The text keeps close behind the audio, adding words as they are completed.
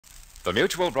The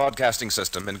Mutual Broadcasting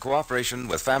System, in cooperation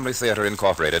with Family Theater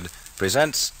Incorporated,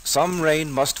 presents Some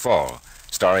Rain Must Fall,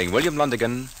 starring William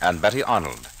Lundigan and Betty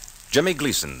Arnold. Jimmy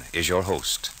Gleason is your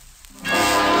host.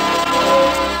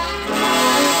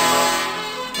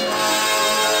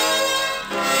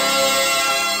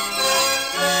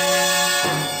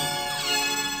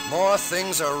 More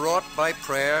things are wrought by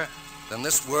prayer than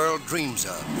this world dreams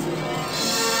of.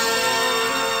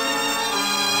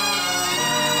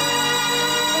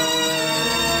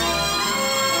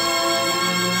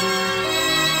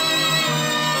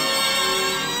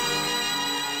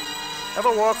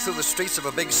 Ever walk through the streets of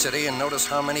a big city and notice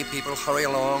how many people hurry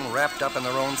along, wrapped up in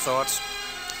their own thoughts?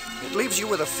 It leaves you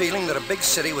with a feeling that a big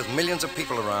city with millions of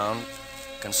people around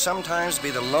can sometimes be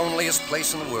the loneliest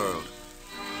place in the world.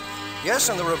 Yes,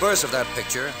 and the reverse of that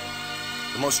picture,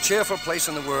 the most cheerful place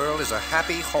in the world is a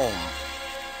happy home.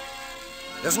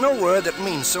 There's no word that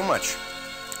means so much,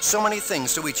 so many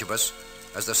things to each of us,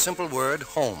 as the simple word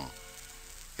home.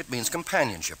 It means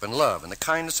companionship and love and the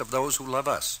kindness of those who love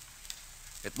us.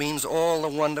 It means all the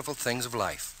wonderful things of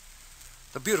life,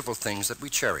 the beautiful things that we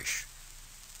cherish.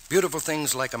 Beautiful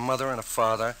things like a mother and a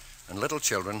father and little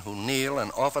children who kneel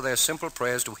and offer their simple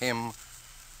prayers to Him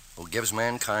who gives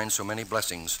mankind so many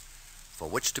blessings for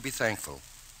which to be thankful,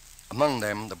 among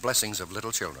them the blessings of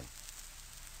little children.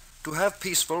 To have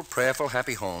peaceful, prayerful,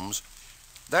 happy homes,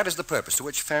 that is the purpose to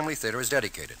which Family Theater is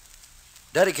dedicated.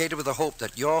 Dedicated with the hope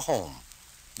that your home,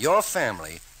 your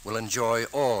family, will enjoy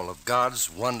all of God's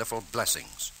wonderful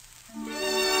blessings.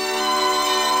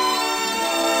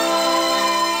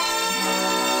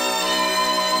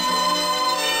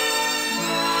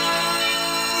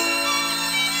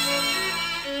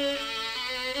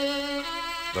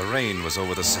 The rain was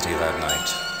over the city that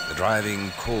night, the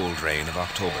driving, cold rain of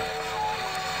October.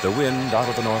 The wind out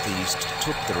of the northeast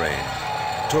took the rain,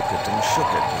 took it and shook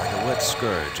it like a wet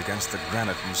scourge against the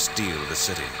granite and steel of the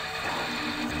city.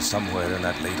 And somewhere in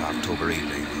that late October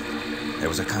evening, there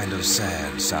was a kind of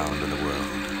sad sound in the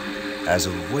world, as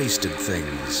of wasted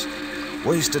things,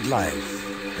 wasted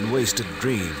life, and wasted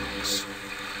dreams.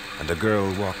 And a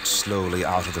girl walked slowly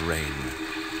out of the rain,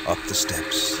 up the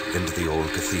steps, into the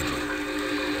old cathedral.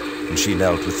 And she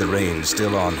knelt with the rain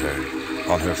still on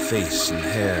her face and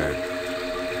hair.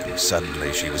 And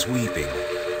suddenly she was weeping.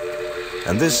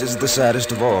 And this is the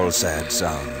saddest of all sad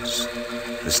sounds,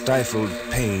 the stifled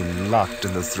pain locked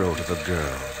in the throat of a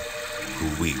girl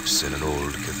who weeps in an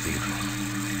old cathedral.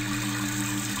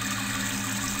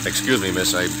 Excuse me,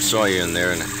 miss. I saw you in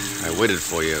there, and I waited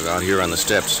for you out here on the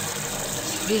steps.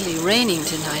 It's really raining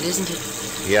tonight, isn't it?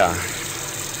 Yeah.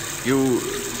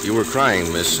 You were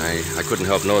crying, miss. I couldn't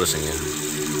help noticing you.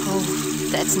 Oh,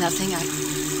 that's nothing.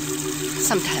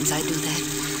 Sometimes I do that.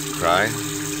 Cry?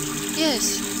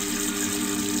 Yes.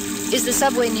 Is the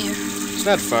subway near? It's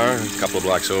not far, a couple of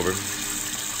blocks over.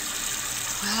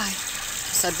 Well, I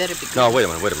guess I'd better be going. No, wait a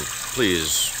minute.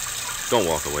 Please, don't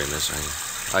walk away, miss.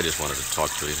 I just wanted to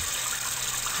talk to you.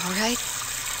 All right.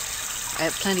 I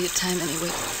have plenty of time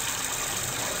anyway.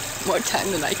 More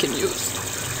time than I can use.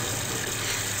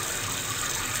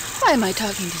 Why am I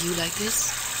talking to you like this?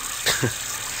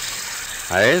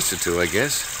 I asked you to, I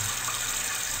guess.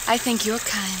 I think you're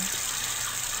kind.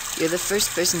 You're the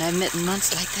first person I've met in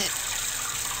months like that.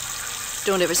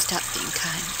 Don't ever stop being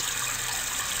kind.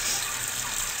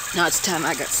 Now it's time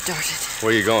I got started.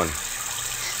 Where are you going?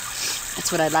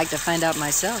 That's what I'd like to find out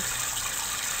myself.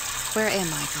 Where am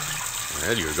I going?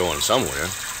 Well, you're going somewhere.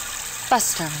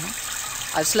 Bus terminal.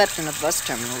 I've slept in a bus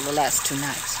terminal the last 2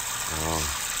 nights. Oh,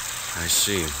 I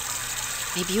see.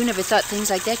 Maybe you never thought things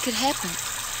like that could happen.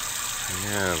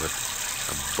 Yeah, but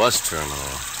a bus terminal.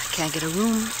 I can't get a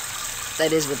room.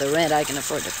 That is, with the rent I can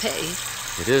afford to pay.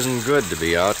 It isn't good to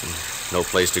be out and no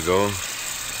place to go.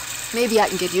 Maybe I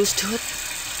can get used to it.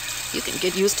 You can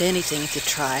get used to anything if you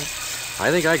try. I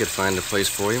think I could find a place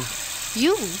for you.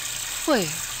 You? Where?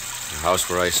 The house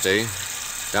where I stay.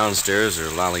 Downstairs are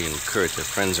Lolly and Kurt. They're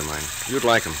friends of mine. You'd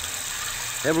like them.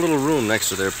 They have a little room next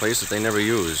to their place that they never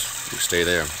use. You stay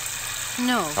there.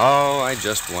 No. Oh, I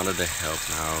just wanted to help.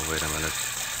 Now, wait a minute.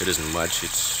 It isn't much.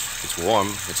 It's warm.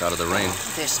 It's out of the rain.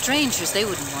 They're strangers. They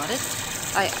wouldn't want it.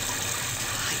 I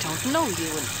don't know you,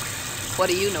 and what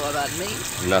do you know about me?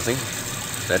 Nothing.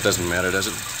 That doesn't matter, does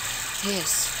it?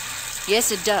 Yes.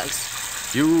 Yes, it does.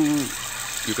 You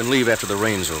can leave after the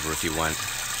rain's over if you want.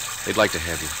 They'd like to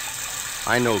have you.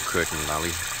 I know Kurt and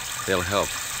Lolly. They'll help.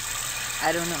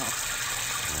 I don't know.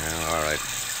 Well, all right.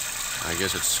 I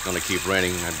guess it's going to keep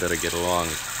raining. I'd better get along.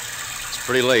 It's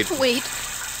pretty late. Wait.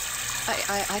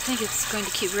 I think it's going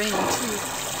to keep raining, too.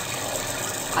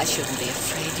 I shouldn't be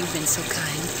afraid. You've been so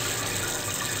kind.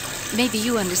 Maybe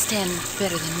you understand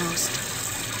better than most.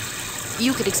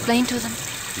 You could explain to them?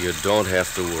 You don't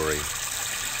have to worry.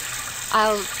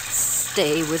 I'll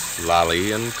stay with...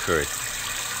 Lolly and Kurt.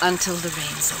 Until the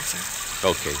rain's over.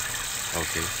 Okay.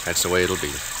 That's the way it'll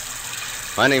be.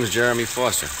 My name's Jeremy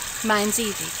Foster. Mine's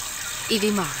Evie.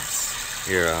 Evie Morris.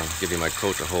 Here, I'll give you my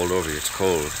coat to hold over you. It's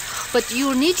cold. But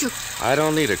you'll need your... I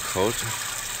don't need a coat.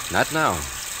 Not now.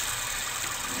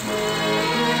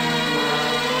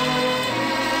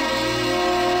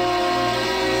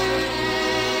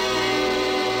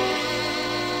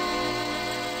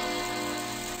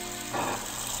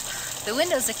 The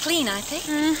windows are clean, I think.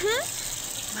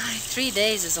 Mm-hmm. My, 3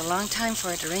 days is a long time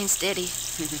for it to rain steady.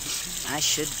 I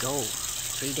should go.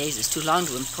 3 days is too long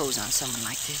to impose on someone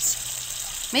like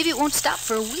this. Maybe it won't stop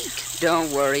for a week.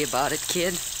 Don't worry about it,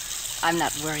 kid. I'm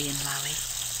not worrying, Lolly.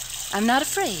 I'm not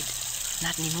afraid.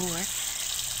 Not anymore.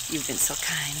 You've been so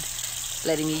kind,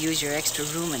 letting me use your extra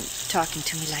room and talking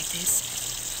to me like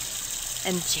this.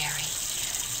 And Jerry.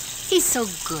 He's so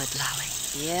good, Lolly.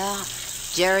 Yeah,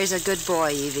 Jerry's a good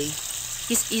boy, Evie.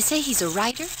 You say he's a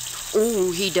writer?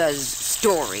 Oh, he does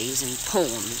stories and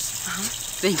poems. Uh-huh.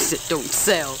 Things that don't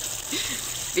sell.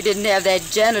 If he didn't have that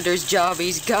janitor's job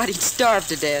he's got, he'd starve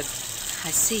to death.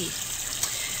 I see.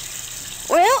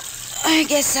 Well, I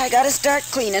guess I gotta start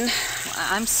cleaning.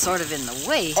 I'm sort of in the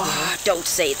way here. Oh, don't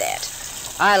say that.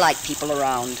 I like people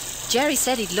around. Jerry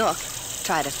said he'd look,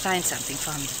 try to find something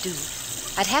for me to do.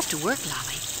 I'd have to work,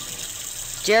 Lolly.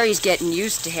 Jerry's getting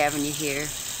used to having you here.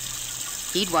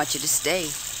 He'd want you to stay.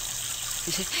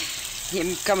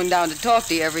 Him coming down to talk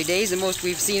to you every day is the most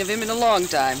we've seen of him in a long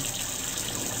time.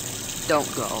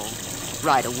 Don't go.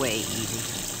 Right away, Evie.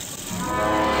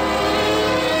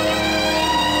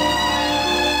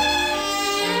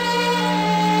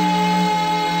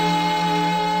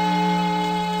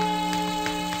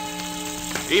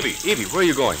 Evie, where are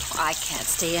you going? I can't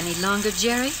stay any longer,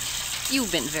 Jerry.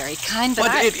 You've been very kind,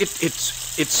 but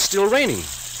It's still raining.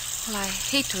 Well, I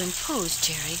hate to impose,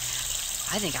 Jerry.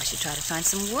 I think I should try to find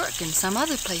some work in some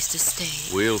other place to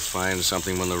stay. We'll find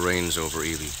something when the rain's over,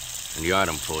 Evie. And you aren't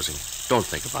imposing. Don't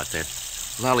think about that.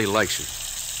 Lolly likes you.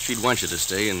 She'd want you to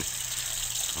stay, and...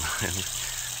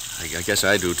 Well, I guess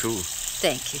I do, too.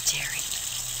 Thank you, Jerry.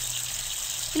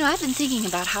 You know, I've been thinking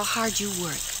about how hard you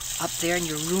work. Up there in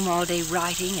your room all day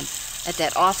writing, and at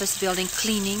that office building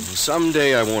cleaning.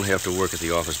 Someday I won't have to work at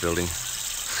the office building.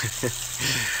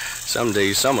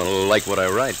 Someday someone will like what I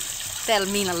write.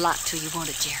 That'll mean a lot to you, won't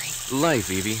it, Jerry? Life,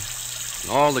 Evie.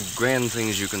 And all the grand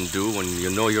things you can do when you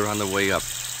know you're on the way up.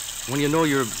 When you know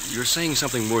you're saying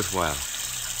something worthwhile.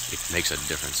 It makes a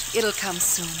difference. It'll come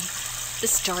soon. The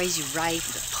stories you write,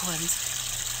 the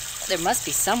poems. There must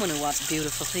be someone who wants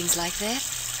beautiful things like that.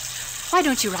 Why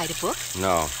don't you write a book?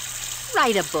 No.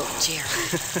 Write a book, Jerry.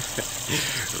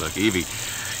 Look, Evie,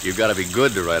 you've got to be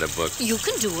good to write a book. You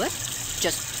can do it.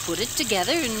 Just put it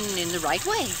together in the right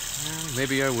way. Well,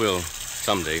 maybe I will.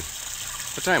 Someday.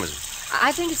 What time is it?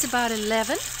 I think it's about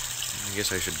 11. I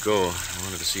guess I should go. I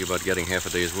wanted to see about getting half a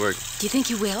day's work. Do you think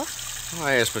you will? Well,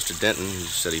 I asked Mr. Denton. He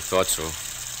said he thought so.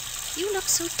 You look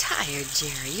so tired,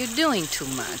 Jerry. You're doing too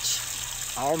much.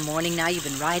 All morning now you've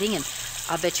been writing, and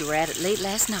I'll bet you were at it late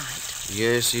last night.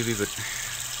 Yes, Evie, but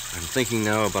I'm thinking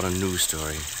now about a new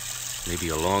story. Maybe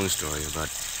a long story about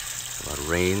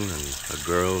rain and a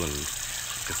girl and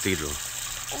a cathedral.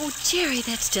 Oh, Jerry,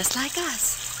 that's just like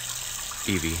us.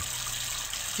 Evie,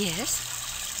 Yes?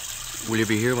 will you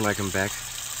be here when I come back?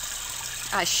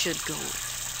 I should go.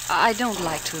 I don't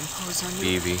like to impose on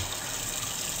you. Evie,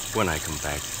 when I come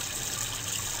back.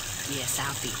 Yes,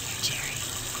 I'll be here, Jerry.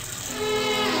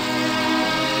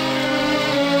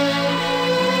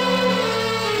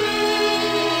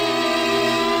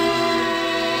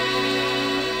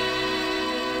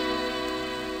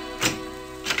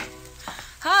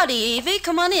 Howdy, Evie.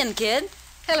 Come on in, kid.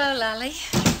 Hello, Lolly.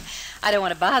 I don't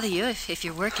want to bother you if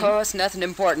you're working. Oh, it's nothing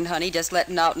important, honey. Just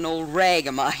letting out an old rag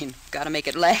of mine. Gotta make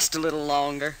it last a little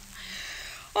longer.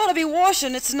 Ought to be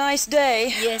washing. It's a nice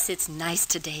day. Yes, it's nice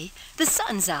today. The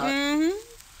sun's out. Mm-hmm.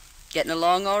 Getting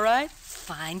along all right?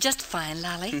 Fine, just fine,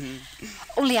 Lolly.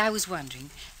 Only I was wondering,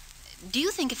 do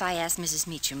you think if I asked Mrs.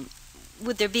 Meacham,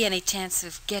 would there be any chance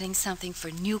of getting something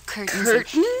for new curtains?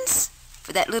 Curtains?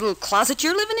 For that little closet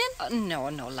you're living in? No,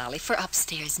 Lolly, for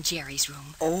upstairs in Jerry's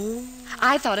room. Oh.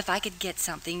 I thought if I could get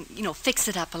something, fix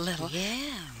it up a little.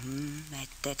 Yeah,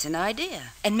 that's an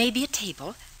idea. And maybe a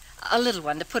table, a little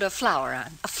one to put a flower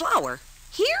on. A flower?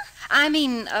 Here? I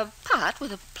mean, a pot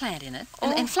with a plant in it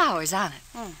and flowers on it.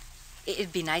 Oh.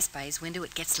 It'd be nice by his window.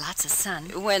 It gets lots of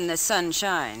sun. When the sun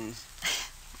shines.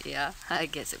 Yeah, I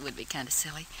guess it would be kind of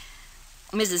silly.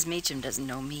 Mrs. Meacham doesn't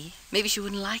know me. Maybe she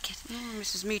wouldn't like it.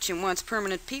 Mrs. Meacham wants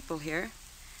permanent people here.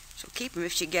 She'll keep 'em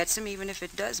if she gets 'em, even if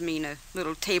it does mean a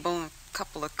little table and a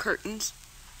couple of curtains.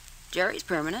 Jerry's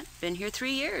permanent. Been here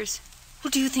 3 years.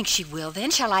 Well, do you think she will,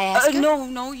 then? Shall I ask her?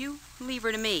 No, you leave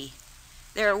her to me.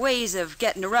 There are ways of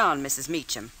getting around Mrs.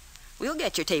 Meacham. We'll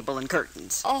get your table and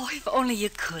curtains. Oh, if only you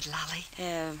could, Lolly.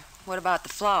 What about the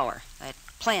flower? That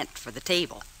plant for the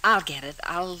table? I'll get it.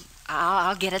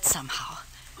 I'll get it somehow.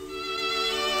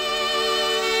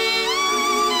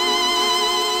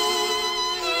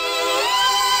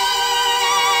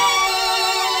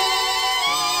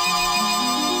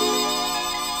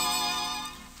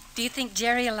 Do you think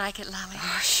Jerry'll like it, Lolly?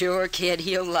 Oh, sure, kid,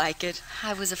 he'll like it.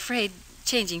 I was afraid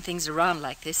changing things around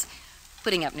like this,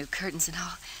 putting up new curtains and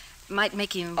all, might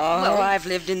make him... I've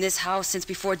lived in this house since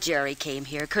before Jerry came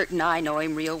here. Kurt and I know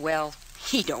him real well.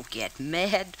 He don't get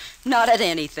mad. Not at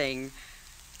anything.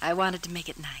 I wanted to make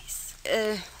it nice.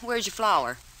 Where's your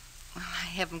flower? Well, I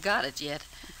haven't got it yet.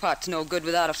 Pot's no good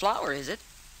without a flower, is it?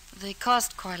 They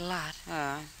cost quite a lot.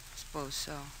 I suppose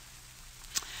so.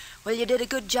 Well, you did a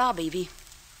good job, Evie,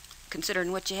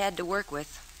 considering what you had to work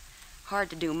with. Hard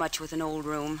to do much with an old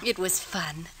room. It was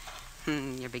fun.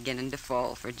 You're beginning to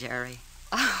fall for Jerry.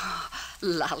 Oh,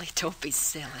 Lolly, don't be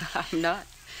silly. I'm not.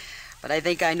 But I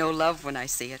think I know love when I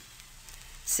see it.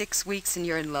 6 weeks and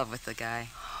you're in love with the guy.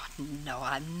 Oh, no,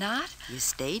 I'm not. You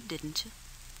stayed, didn't you?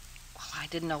 Well, I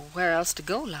didn't know where else to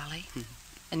go, Lolly.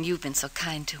 And you've been so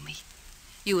kind to me.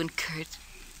 You and Kurt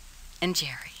and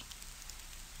Jerry.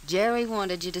 Jerry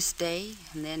wanted you to stay,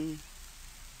 and then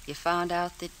you found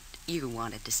out that you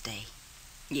wanted to stay.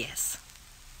 Yes.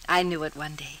 I knew it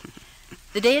one day.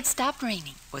 The day it stopped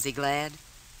raining. Was he glad?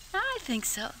 I think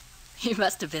so. He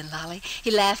must have been, Lolly. He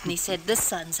laughed and he said, "The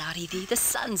sun's out, Evie. The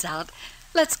sun's out.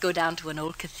 Let's go down to an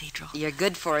old cathedral." You're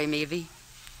good for him, Evie.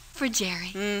 For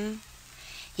Jerry.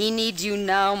 He needs you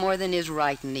now more than his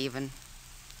writing, even.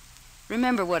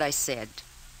 Remember what I said.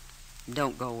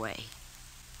 Don't go away.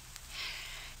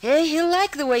 Hey, he'll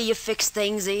like the way you fix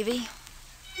things, Evie.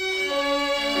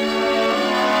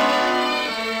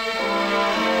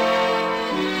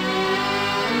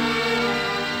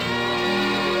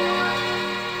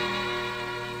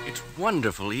 It's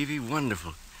wonderful, Evie,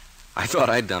 wonderful. I thought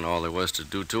I'd done all there was to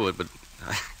do to it, but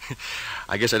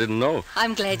I guess I didn't know.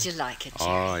 I'm glad you like it, Jerry.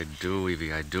 Oh, I do,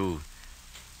 Evie, I do.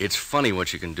 It's funny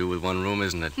what you can do with one room,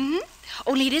 isn't it?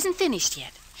 Only it isn't finished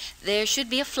yet. There should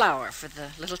be a flower for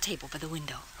the little table by the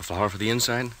window. A flower for the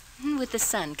inside? With the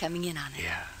sun coming in on it.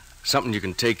 Yeah. Something you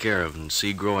can take care of and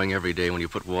see growing every day when you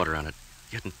put water on it.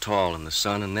 Getting tall in the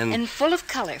sun and then... And full of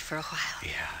color for a while.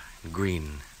 Yeah.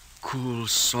 Green. Cool,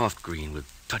 soft green with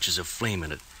touches of flame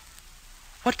in it.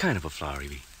 What kind of a flower,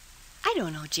 Evie? I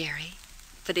don't know, Jerry.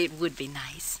 But it would be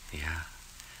nice. Yeah.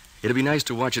 It'd be nice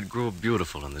to watch it grow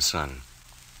beautiful in the sun.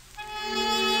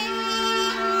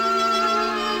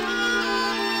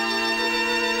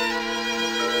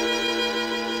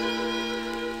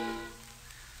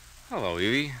 Hello,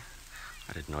 Evie.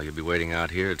 I didn't know you'd be waiting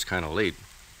out here. It's kind of late.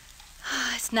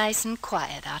 It's nice and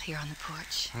quiet out here on the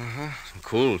porch. Uh-huh.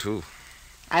 Cool, too.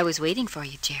 I was waiting for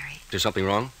you, Jerry. Is there something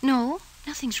wrong? No,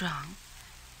 nothing's wrong.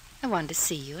 I wanted to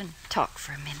see you and talk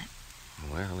for a minute.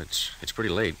 Well, it's pretty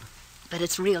late. But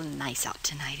it's real nice out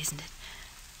tonight, isn't it?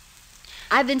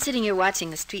 I've been sitting here watching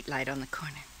the streetlight on the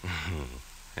corner.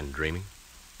 And dreaming?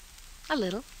 A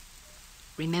little.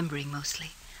 Remembering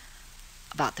mostly.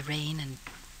 About the rain and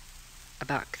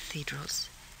about cathedrals.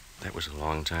 That was a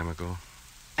long time ago.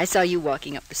 I saw you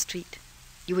walking up the street.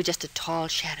 You were just a tall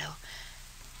shadow.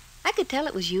 I could tell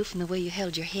it was you from the way you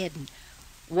held your head and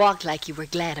walked like you were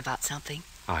glad about something.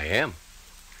 I am.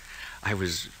 I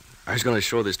was going to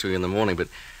show this to you in the morning, but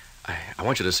I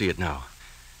want you to see it now.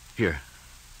 Here.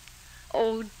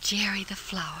 Oh, Jerry, the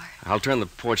flower. I'll turn the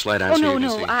porch light on Oh, so no, you can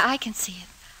no, see. I can see it.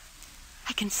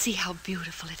 I can see how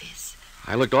beautiful it is.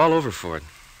 I looked all over for it.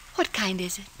 What kind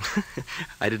is it?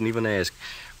 I didn't even ask,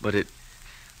 but it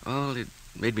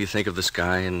made me think of the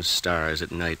sky and stars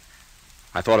at night.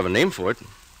 I thought of a name for it.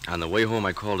 On the way home,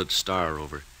 I called it Star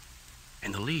Rover.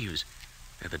 And the leaves,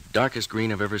 they're the darkest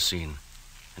green I've ever seen.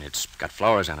 And it's got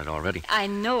flowers on it already. I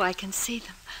know I can see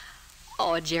them.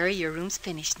 Oh, Jerry, your room's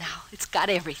finished now. It's got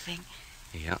everything.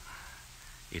 Yeah,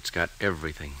 it's got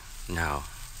everything now.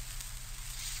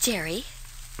 Jerry?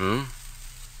 Hmm?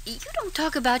 You don't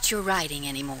talk about your writing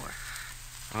anymore.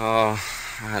 Oh,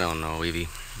 I don't know, Evie.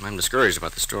 I'm discouraged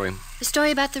about the story. The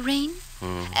story about the rain?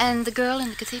 And the girl in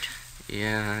the cathedral?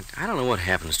 Yeah, I don't know what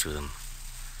happens to them.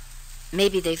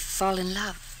 Maybe they fall in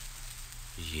love.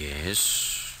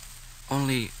 Yes.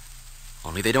 Only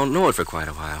they don't know it for quite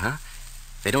a while, huh?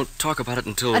 They don't talk about it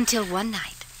until... Until one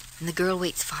night. And the girl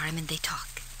waits for him, and they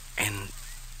talk.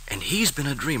 And he's been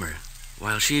a dreamer,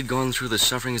 while she'd gone through the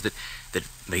sufferings that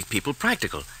make people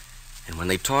practical. And when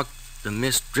they talked, the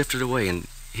mist drifted away, and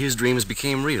his dreams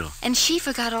became real. And she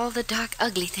forgot all the dark,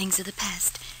 ugly things of the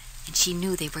past, and she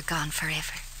knew they were gone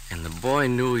forever. And the boy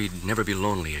knew he'd never be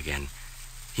lonely again.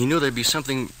 He knew there'd be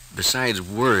something besides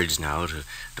words now to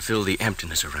fill the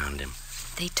emptiness around him.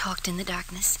 They talked in the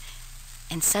darkness,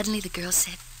 and suddenly the girl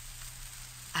said,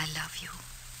 "I love you."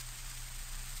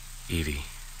 Evie.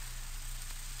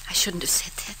 I shouldn't have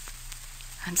said that.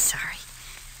 I'm sorry.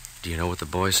 Do you know what the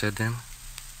boy said then?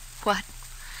 What?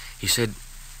 He said,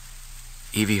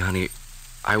 "Evie, honey,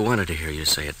 I wanted to hear you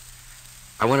say it.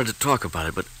 I wanted to talk about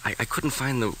it, but I couldn't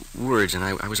find the words, and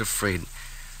I was afraid.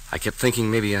 I kept thinking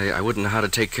maybe I wouldn't know how to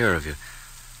take care of you.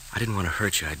 I didn't want to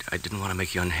hurt you. I didn't want to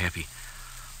make you unhappy.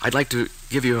 I'd like to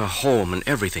give you a home and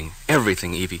everything,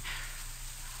 Evie.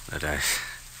 But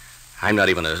I'm not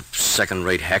even a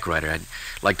second-rate hack writer. I'd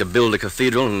like to build a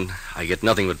cathedral, and I get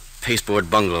nothing but pasteboard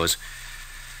bungalows."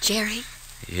 Jerry?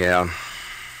 Yeah.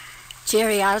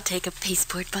 Jerry, I'll take a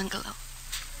pasteboard bungalow.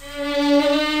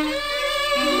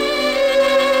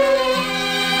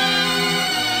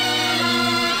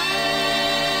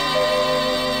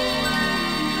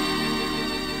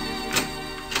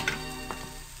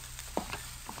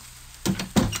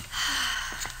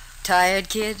 Tired,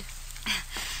 kid?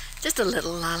 Just a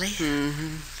little, Lolly.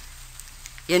 Mm-hmm.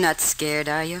 You're not scared,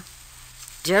 are you?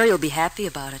 Jerry'll be happy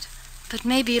about it. But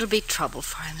maybe it'll be trouble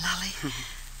for him, Lolly.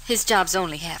 His job's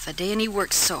only half a day, and he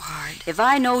works so hard. If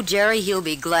I know Jerry, he'll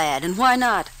be glad. And why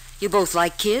not? You both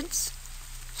like kids?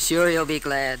 Sure, he'll be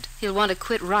glad. He'll want to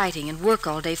quit writing and work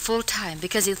all day full time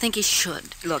because he'll think he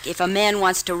should. Look, if a man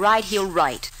wants to write, he'll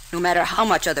write, no matter how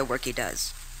much other work he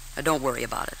does. Now, don't worry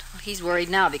about it. Well, he's worried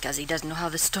now because he doesn't know how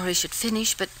the story should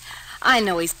finish, but I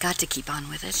know he's got to keep on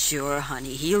with it. Sure,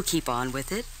 honey, he'll keep on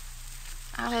with it.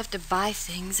 I'll have to buy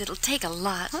things. It'll take a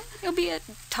lot. Well, there'll be a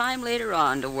time later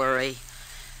on to worry.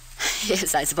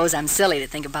 Yes, I suppose I'm silly to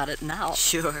think about it now.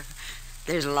 Sure.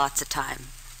 There's lots of time.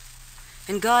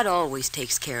 And God always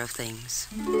takes care of things.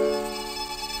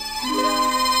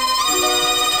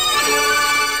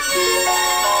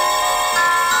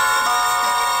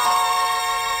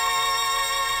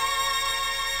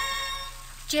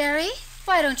 Jerry,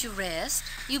 why don't you rest?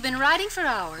 You've been writing for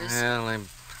hours. Well, I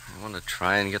want to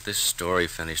try and get this story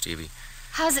finished, Evie.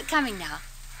 How's it coming now?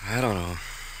 I don't know.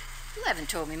 You haven't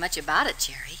told me much about it,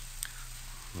 Jerry.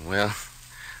 Well,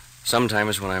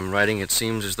 sometimes when I'm writing, it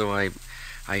seems as though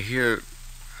I hear...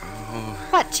 Oh,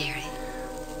 What, Jerry?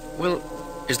 well,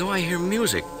 as though I hear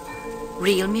music.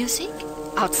 Real music?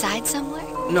 Outside somewhere?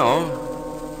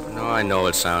 No, I know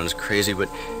it sounds crazy, but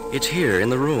it's here in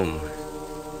the room.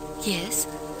 Yes.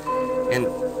 And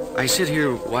I sit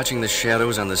here watching the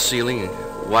shadows on the ceiling,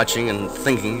 watching and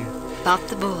thinking. About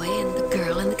the boy and the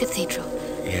girl in the cathedral.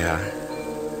 Yeah,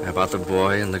 about the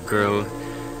boy and the girl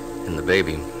and the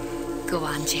baby. Go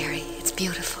on, Jerry. It's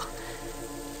beautiful.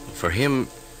 For him,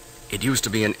 it used to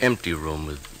be an empty room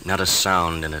with not a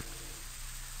sound in it.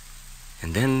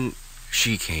 And then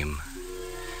she came.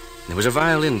 There was a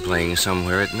violin playing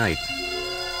somewhere at night.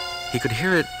 He could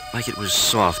hear it like it was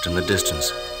soft in the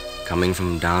distance, coming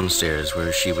from downstairs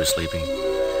where she was sleeping.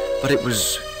 But it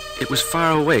was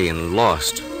far away and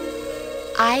lost.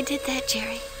 I did that,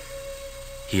 Jerry?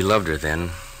 He loved her then.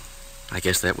 I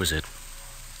guess that was it.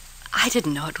 I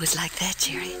didn't know it was like that,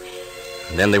 Jerry.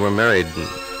 And then they were married, and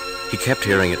he kept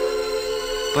hearing it.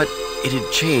 But it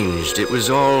had changed. It was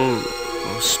all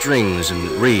strings and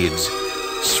reeds.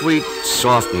 Sweet,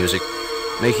 soft music,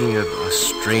 making a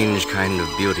strange kind of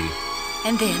beauty.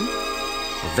 And then?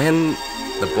 Well, then,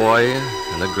 the boy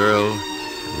and the girl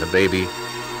and the baby.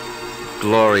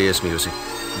 Glorious music.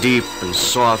 Deep and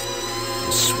soft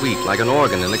and sweet, like an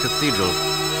organ in a cathedral.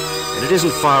 And it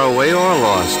isn't far away or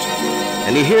lost.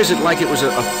 And he hears it like it was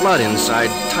a flood inside,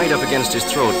 tight up against his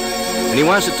throat. And he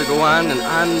wants it to go on and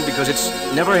on because it's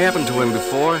never happened to him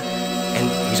before. And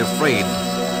he's afraid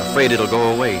it'll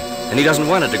go away. And he doesn't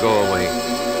want it to go away.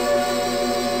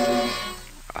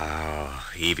 Oh,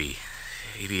 Evie,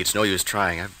 it's no use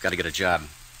trying. I've got to get a job.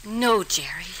 No,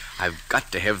 Jerry. I've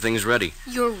got to have things ready.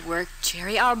 Your work,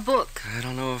 Jerry, our book. I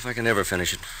don't know if I can ever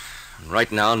finish it. And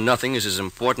right now, nothing is as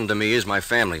important to me as my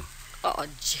family. Oh,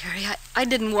 Jerry, I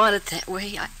didn't want it that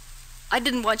way. I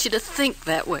didn't want you to think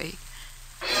that way.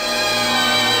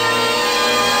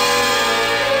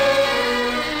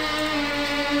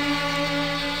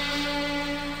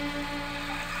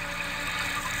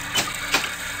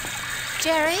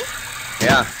 Jerry?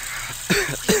 Yeah.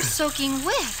 You're soaking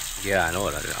wet. Yeah, I know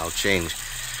it. I'll change.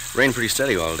 Rain pretty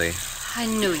steady all day. I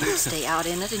knew you'd stay out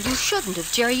in it, and you shouldn't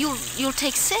have, Jerry. You'll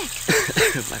take sick.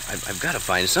 I've got to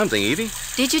find something, Evie.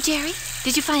 Did you, Jerry?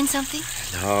 Did you find something?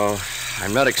 No,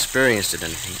 I'm not experienced at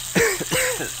anything.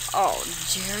 Oh,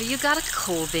 Jerry, you got a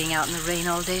cold being out in the rain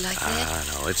all day like that.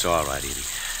 No, it's all right, Evie.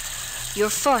 Your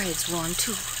forehead's warm,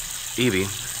 too. Evie.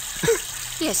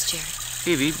 Yes,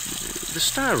 Jerry. Evie, the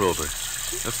Star Rover.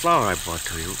 The flower I brought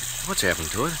to you. What's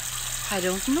happened to it? I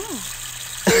don't know.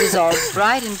 It was all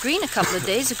bright and green a couple of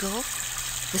days ago.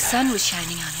 The sun was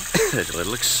shining on it. It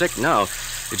looks sick now.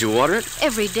 Did you water it?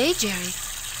 Every day, Jerry.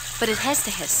 But it has to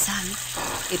have sun.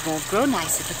 It won't grow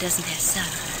nice if it doesn't have sun.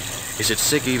 Is it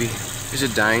sick, Evie? Is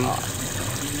it dying? Oh,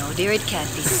 no, dear, it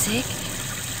can't be sick.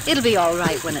 It'll be all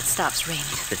right when it stops raining.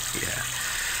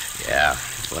 Yeah,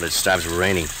 when it stops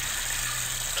raining.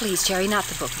 Please, Jerry, not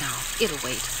the book now. It'll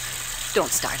wait.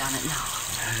 Don't start on it now.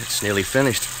 It's nearly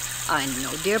finished. I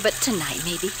know, dear, but tonight,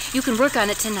 maybe. You can work on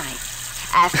it tonight,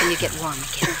 after you get warm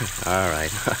again. All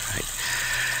right.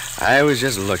 I was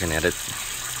just looking at it.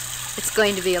 It's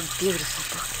going to be a beautiful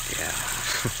book. Yeah.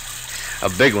 A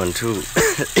big one, too.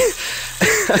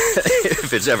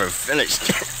 If it's ever finished.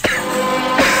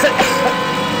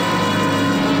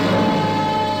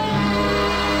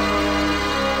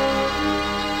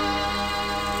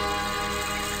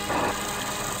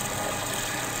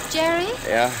 Jerry?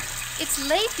 Yeah? It's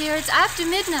late, dear. It's after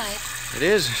midnight. It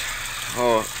is?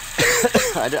 Oh,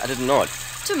 I didn't know it.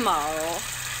 Tomorrow.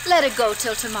 Let it go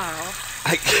till tomorrow.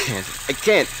 I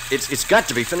can't. It's got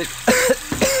to be finished.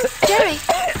 Jerry,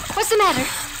 what's the matter?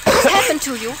 What's happened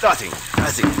to you? Nothing.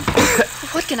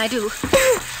 What can I do?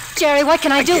 Jerry, what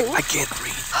can I do? I can't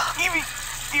breathe.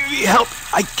 Evie, help.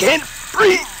 I can't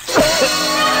breathe.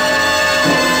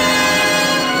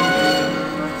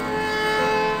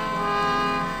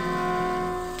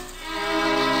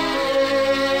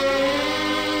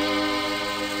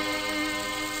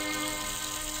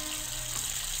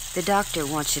 The doctor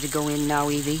wants you to go in now,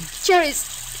 Evie. Jerry's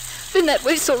been that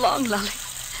way so long, Lolly.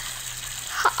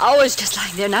 Hours just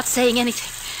lying there, not saying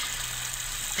anything.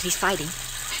 But he's fighting.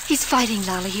 He's fighting,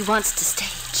 Lolly. He wants to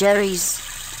stay. Jerry's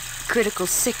critical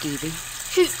sick, Evie.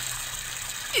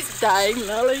 He's dying,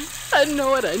 Lolly. I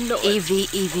know it, I know it.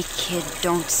 Evie, kid,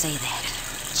 don't say that.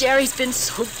 Jerry's been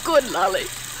so good, Lolly.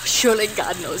 Surely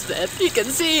God knows that. He can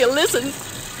see, he'll listen.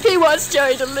 He wants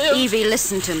Jerry to live. Evie,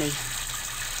 listen to me.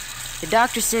 The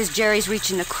doctor says Jerry's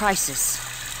reaching a crisis,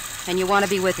 and you want to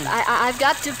be with him. I've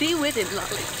got to be with him,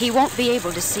 Lolly. He won't be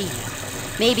able to see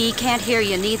you. Maybe he can't hear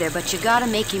you neither, but you got to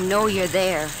make him know you're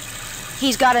there.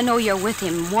 He's got to know you're with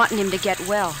him, wanting him to get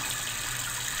well.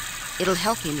 It'll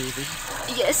help him, Evie.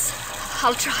 Yes,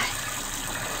 I'll try.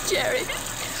 Jerry,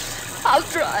 I'll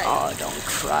try. Oh, don't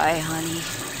cry, honey.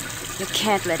 You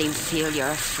can't let him feel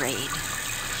you're afraid.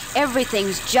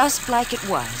 Everything's just like it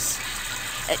was.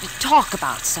 Talk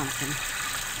about something.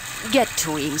 Get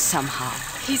to him somehow.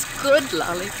 He's good,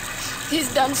 Lolly. He's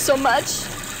done so much.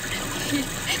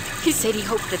 He said he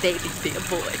hoped the baby'd be a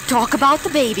boy. Talk about the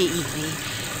baby, Evie.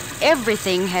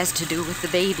 Everything has to do with the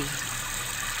baby.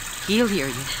 He'll hear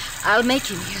you. I'll make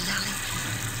him hear, Lolly.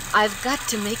 I've got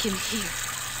to make him hear.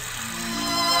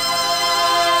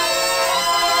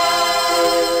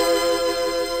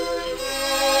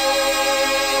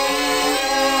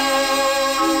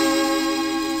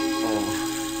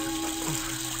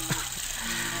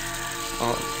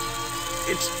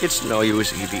 It's no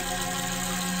use, Evie.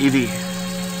 Evie,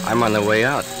 I'm on the way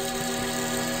out.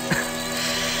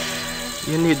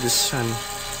 You need the sun.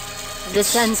 The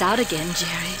sun's out again,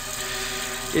 Jerry.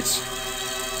 It's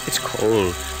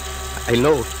cold. I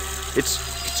know. It's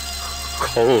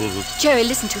cold. Jerry,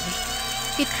 listen to me.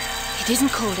 It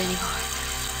isn't cold anymore.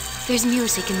 There's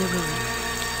music in the room.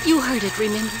 You heard it,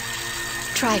 remember?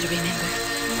 Try to remember.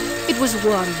 It was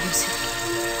warm music.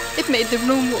 It made the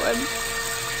room warm.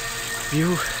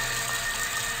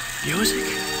 Music?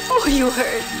 Oh, you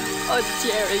heard. Oh,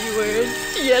 Jerry, you heard.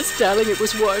 Yes, darling, it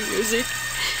was warm music.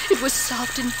 It was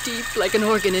soft and deep like an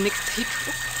organ in a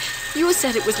cathedral. You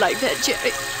said it was like that,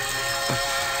 Jerry.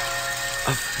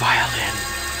 A violin,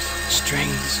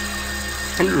 strings,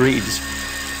 and reeds.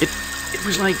 It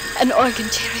was like... An organ,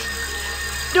 Jerry.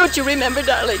 Don't you remember,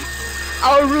 darling?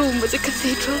 Our room was a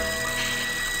cathedral.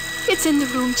 It's in the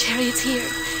room, Jerry. It's here.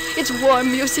 It's warm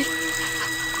music.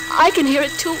 I can hear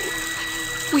it, too.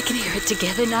 We can hear it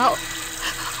together now.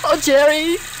 Oh,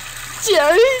 Jerry.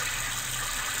 Jerry.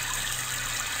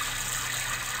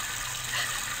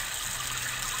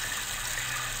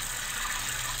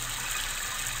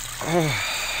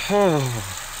 Oh.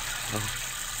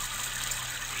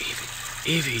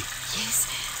 Evie. Yes.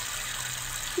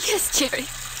 Yes, Jerry.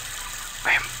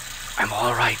 I'm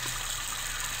all right.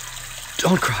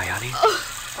 Don't cry, honey. Oh.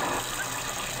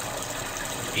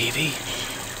 Evie?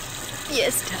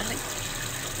 Yes, darling.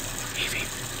 Evie,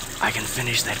 I can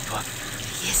finish that book.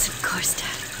 Yes, of course,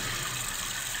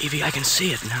 darling. Evie, I can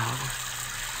see it now.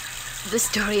 The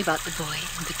story about the boy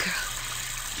and the girl.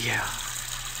 Yeah,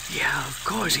 of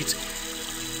course.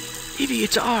 Evie,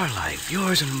 it's our life,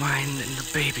 yours and mine and the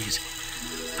baby's.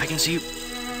 I can see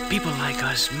people like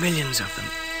us, millions of them.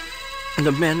 And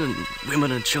the men and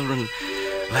women and children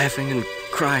laughing and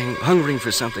crying, hungering for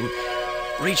something,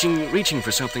 reaching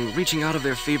for something, reaching out of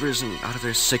their fevers and out of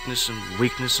their sickness and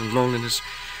weakness and loneliness,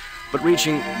 but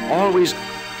reaching always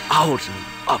out and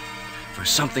up for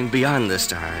something beyond the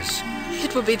stars.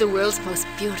 It will be the world's most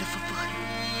beautiful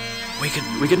boy.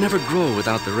 We could never grow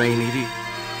without the rain, Evie.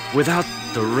 Without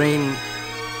the rain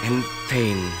and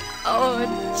pain. Oh,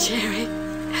 Jerry.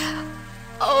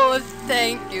 Oh,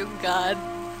 thank you, God.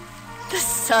 The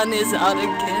sun is out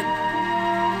again.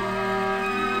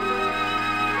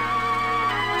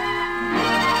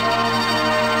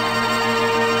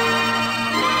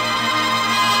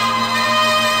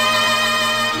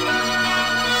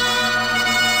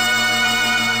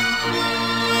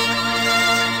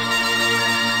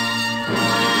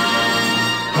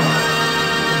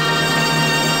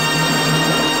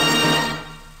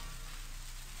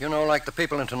 You know, like the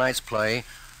people in tonight's play,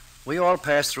 we all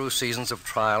pass through seasons of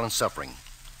trial and suffering,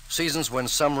 seasons when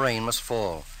some rain must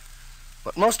fall.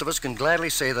 But most of us can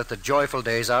gladly say that the joyful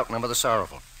days outnumber the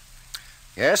sorrowful.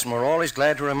 Yes, and we're always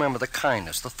glad to remember the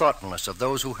kindness, the thoughtfulness of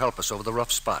those who help us over the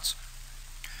rough spots.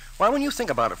 Why, when you think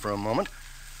about it for a moment,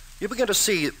 you begin to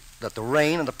see that the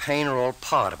rain and the pain are all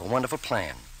part of a wonderful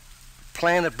plan. A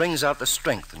plan that brings out the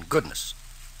strength and goodness,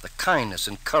 the kindness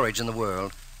and courage in the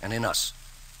world and in us.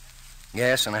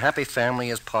 Yes, and a happy family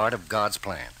is part of God's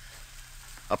plan.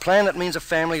 A plan that means a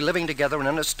family living together in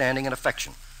understanding and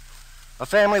affection. A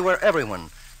family where everyone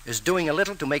is doing a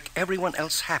little to make everyone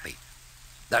else happy.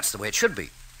 That's the way it should be.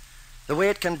 The way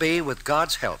it can be with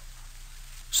God's help.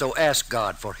 So ask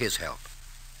God for His help.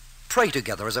 Pray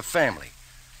together as a family,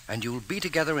 and you'll be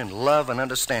together in love and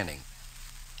understanding.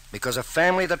 Because a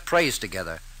family that prays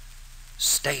together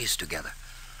stays together.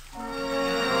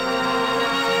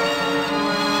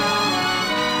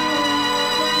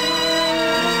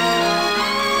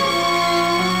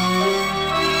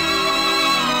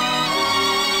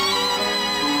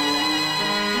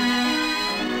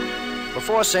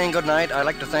 Before saying goodnight, I'd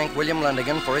like to thank William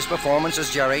Lundigan for his performance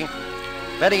as Jerry,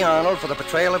 Betty Arnold for the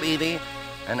portrayal of Evie,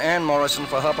 and Ann Morrison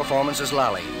for her performance as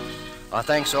Lally. Our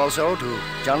thanks also to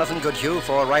Jonathan Goodhue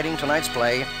for writing tonight's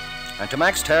play, and to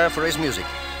Max Terr for his music.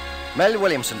 Mel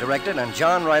Williamson directed, and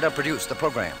John Ryder produced the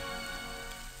program.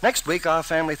 Next week, our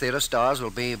Family Theater stars will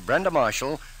be Brenda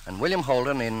Marshall and William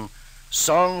Holden in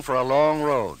Song for a Long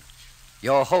Road.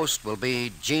 Your host will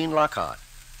be Gene Lockhart.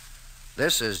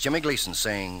 This is Jimmy Gleason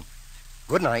saying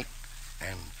good night,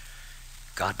 and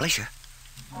God bless you.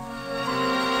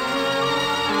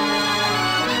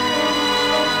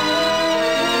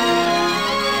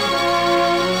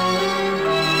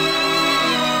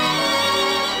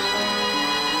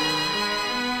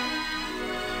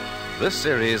 This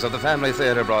series of the Family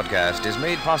Theater broadcast is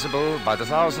made possible by the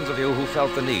thousands of you who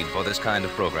felt the need for this kind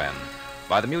of program,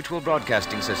 by the Mutual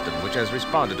Broadcasting System, which has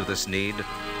responded to this need,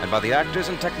 and by the actors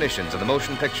and technicians of the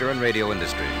motion picture and radio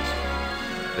industries.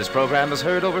 This program is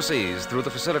heard overseas through the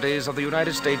facilities of the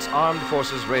United States Armed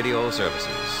Forces Radio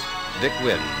Services. Dick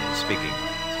Wynn speaking.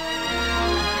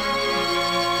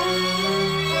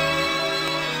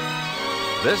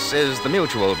 This is the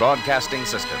Mutual Broadcasting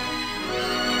System.